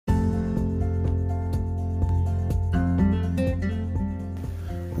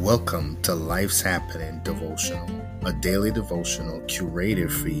Welcome to Life's Happening Devotional, a daily devotional curated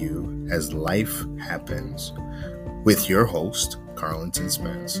for you as life happens, with your host, Carlton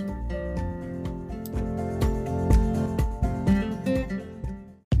Spence.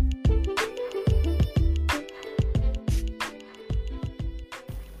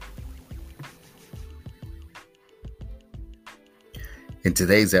 In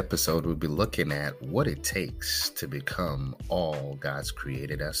today's episode, we'll be looking at what it takes to become all God's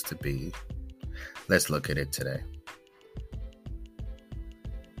created us to be. Let's look at it today.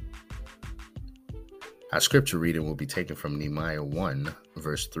 Our scripture reading will be taken from Nehemiah 1,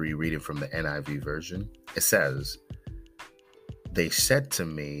 verse 3, reading from the NIV version. It says, "They said to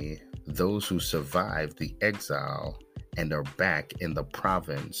me, those who survived the exile and are back in the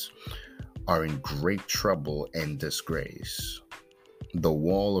province are in great trouble and disgrace. The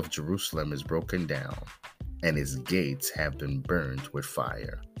wall of Jerusalem is broken down, and its gates have been burned with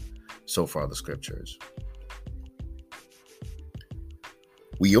fire." So far, the scriptures.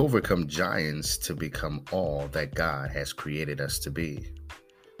 We overcome giants to become all that God has created us to be.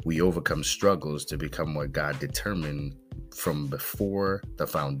 We overcome struggles to become what God determined from before the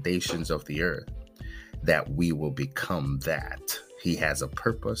foundations of the earth, that we will become that. He has a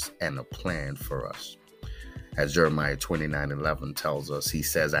purpose and a plan for us. As Jeremiah 29:11 tells us, he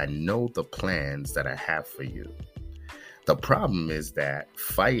says, "I know the plans that I have for you." The problem is that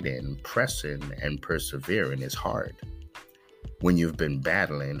fighting, pressing, and persevering is hard when you've been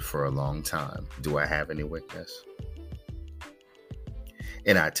battling for a long time. Do I have any witness?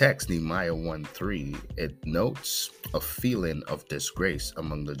 In our text, Nehemiah 1:3, it notes a feeling of disgrace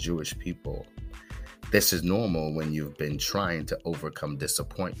among the Jewish people. This is normal when you've been trying to overcome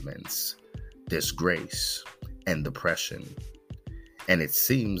disappointments, disgrace, and depression, and it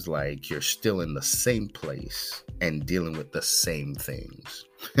seems like you're still in the same place and dealing with the same things.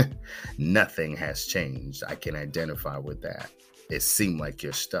 Nothing has changed. I can identify with that. It seemed like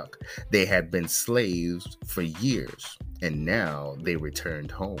you're stuck. They had been slaves for years, and now they returned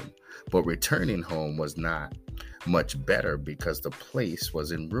home. But returning home was not much better because the place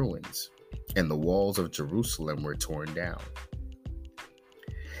was in ruins, and the walls of Jerusalem were torn down.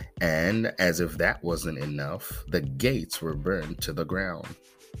 And as if that wasn't enough, the gates were burned to the ground.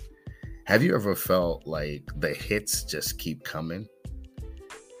 Have you ever felt like the hits just keep coming?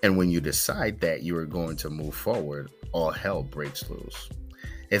 And when you decide that you are going to move forward, all hell breaks loose.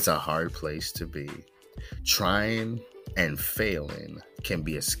 It's a hard place to be. Trying and failing can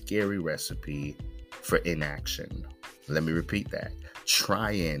be a scary recipe for inaction. Let me repeat that.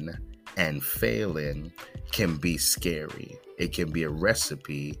 Trying and failing can be scary. It can be a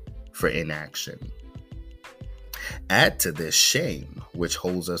recipe for inaction. Add to this shame, which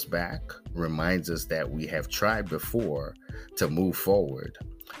holds us back, reminds us that we have tried before to move forward,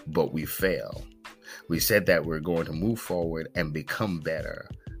 but we fail. We said that we're going to move forward and become better,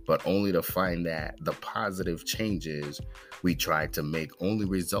 but only to find that the positive changes we tried to make only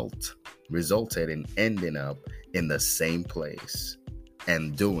resulted in ending up in the same place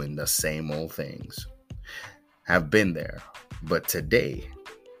and doing the same old things. I've been there, but today,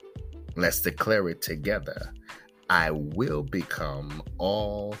 let's declare it together. I will become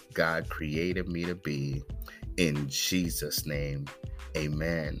all God created me to be. In Jesus' name,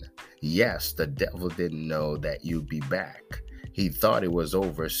 amen. Yes, the devil didn't know that you'd be back. He thought it was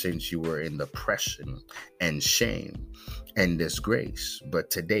over since you were in depression and shame and disgrace. But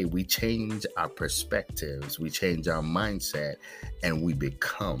today we change our perspectives, we change our mindset, and we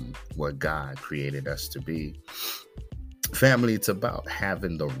become what God created us to be. Family, it's about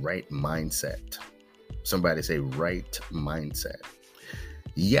having the right mindset. Somebody say right mindset.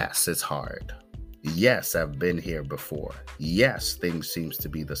 Yes, it's hard. Yes, I've been here before. Yes, things seems to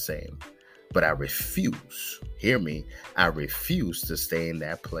be the same. But I refuse, hear me, I refuse to stay in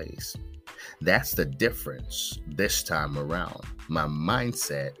that place. That's the difference this time around. My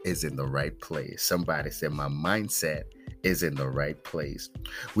mindset is in the right place. Somebody said my mindset is in the right place.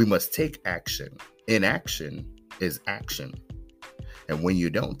 We must take action. Inaction is action. And when you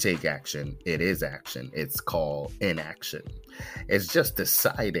don't take action, it is action. It's called inaction. I'm just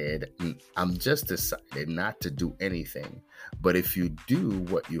decided not to do anything. But if you do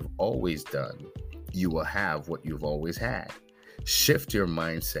what you've always done, you will have what you've always had. Shift your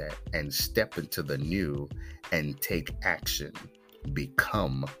mindset and step into the new and take action.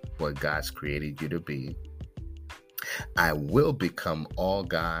 Become what God's created you to be. I will become all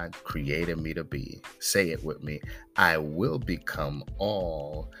God created me to be. Say it with me. I will become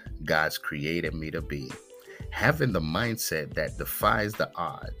all God's created me to be. Having the mindset that defies the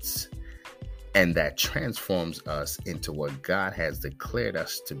odds And that transforms us into what God has declared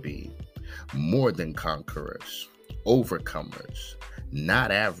us to be: more than conquerors, overcomers,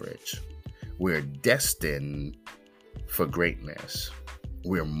 not average. We're destined for greatness.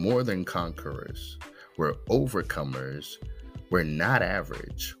 We're more than conquerors. We're overcomers. We're not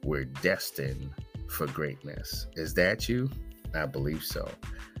average. We're destined for greatness. Is that you? I believe so.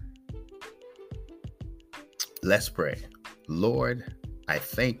 Let's pray. Lord, I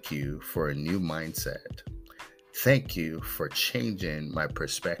thank you for a new mindset. Thank you for changing my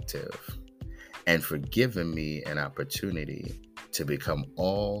perspective and for giving me an opportunity to become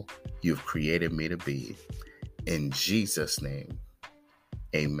all you've created me to be. In Jesus' name,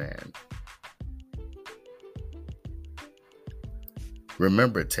 amen.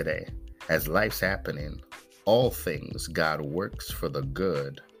 Remember today, as life's happening, all things God works for the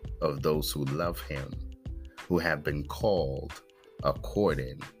good of those who love him, who have been called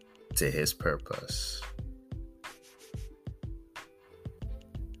according to his purpose.